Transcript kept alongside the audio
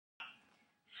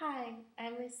Hi,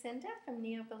 I'm Lucinda from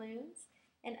Neo Balloons,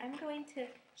 and I'm going to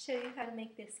show you how to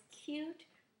make this cute,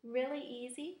 really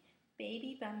easy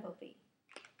baby bumblebee.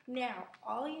 Now,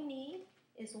 all you need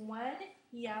is one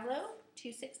yellow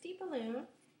 260 balloon,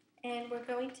 and we're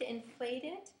going to inflate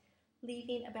it,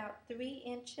 leaving about 3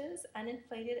 inches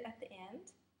uninflated at the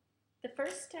end. The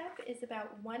first step is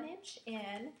about 1 inch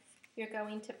in. You're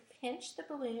going to pinch the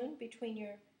balloon between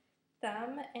your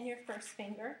thumb and your first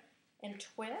finger and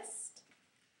twist.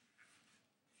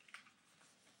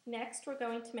 Next, we're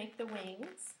going to make the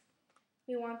wings.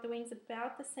 We want the wings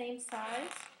about the same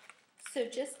size, so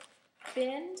just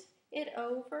bend it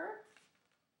over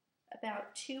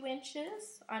about 2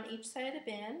 inches on each side of the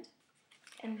bend,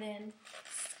 and then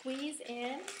squeeze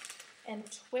in and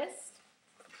twist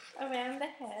around the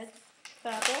head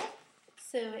bubble,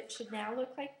 so it should now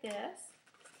look like this.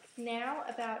 Now,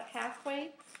 about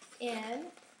halfway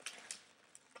in,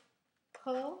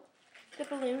 pull the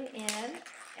balloon in,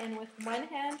 and with one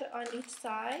hand on each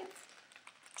side,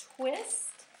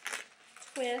 twist,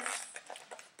 twist,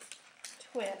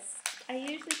 twist. I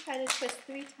usually try to twist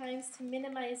 3 times to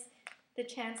minimize the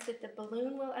chance that the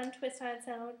balloon will untwist on its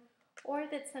own, or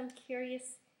that some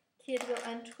curious kid will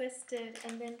untwist it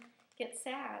and then get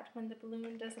sad when the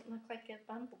balloon doesn't look like a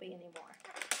bumblebee anymore.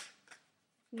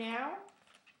 Now,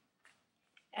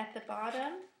 at the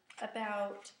bottom,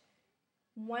 about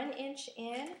 1 inch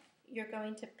in, you're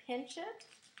going to pinch it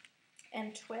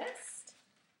and twist.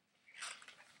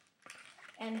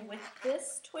 And with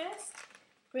this twist,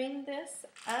 bring this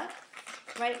up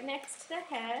right next to the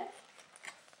head,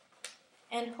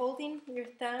 and holding your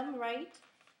thumb right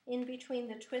in between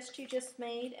the twist you just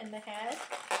made and the head,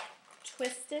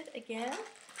 twist it again.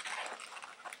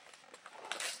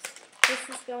 This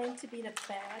is going to be the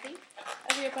body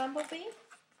of your bumblebee.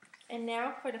 And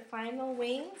now for the final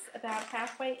wings, about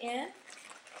halfway in,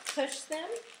 push them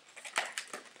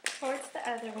towards the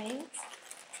other wings,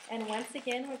 and once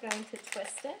again we're going to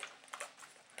twist it,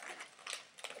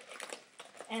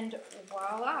 and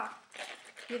voila,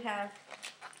 you have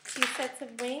 2 sets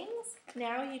of wings.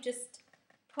 Now you just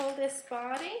pull this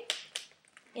body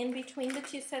in between the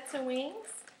 2 sets of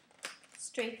wings,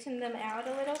 straighten them out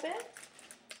a little bit,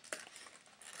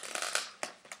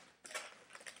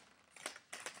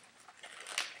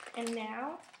 and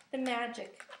now the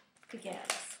magic begins.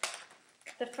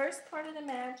 The first part of the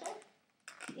magic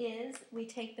is we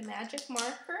take the magic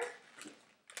marker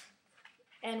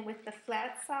and with the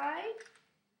flat side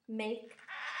make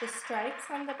the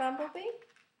stripes on the bumblebee.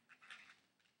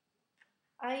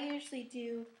 I usually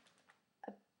do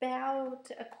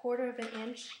about 1/4 of an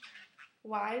inch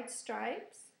wide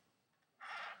stripes.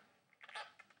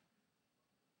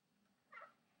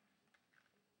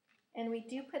 And we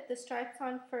do put the stripes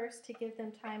on first to give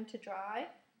them time to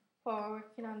dry while we're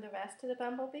working on the rest of the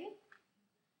bumblebee.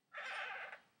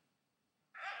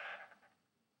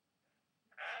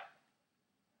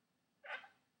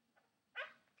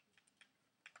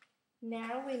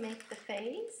 Now we make the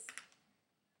face,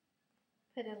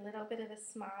 put a little bit of a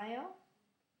smile.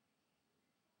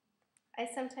 I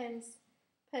sometimes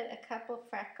put a couple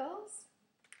freckles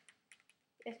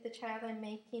if the child I'm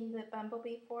making the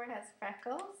bumblebee for has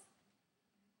freckles,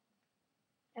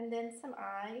 and then some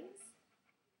eyes,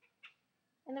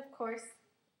 and of course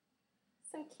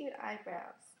some cute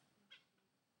eyebrows.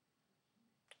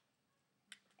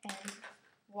 And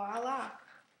voila,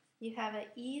 you have an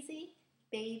easy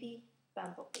baby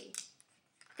bumblebee.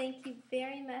 Thank you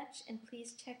very much, and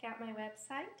please check out my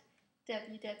website,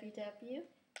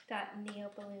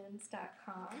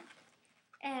 www.neoballoons.com,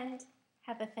 and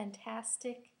have a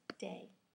fantastic day.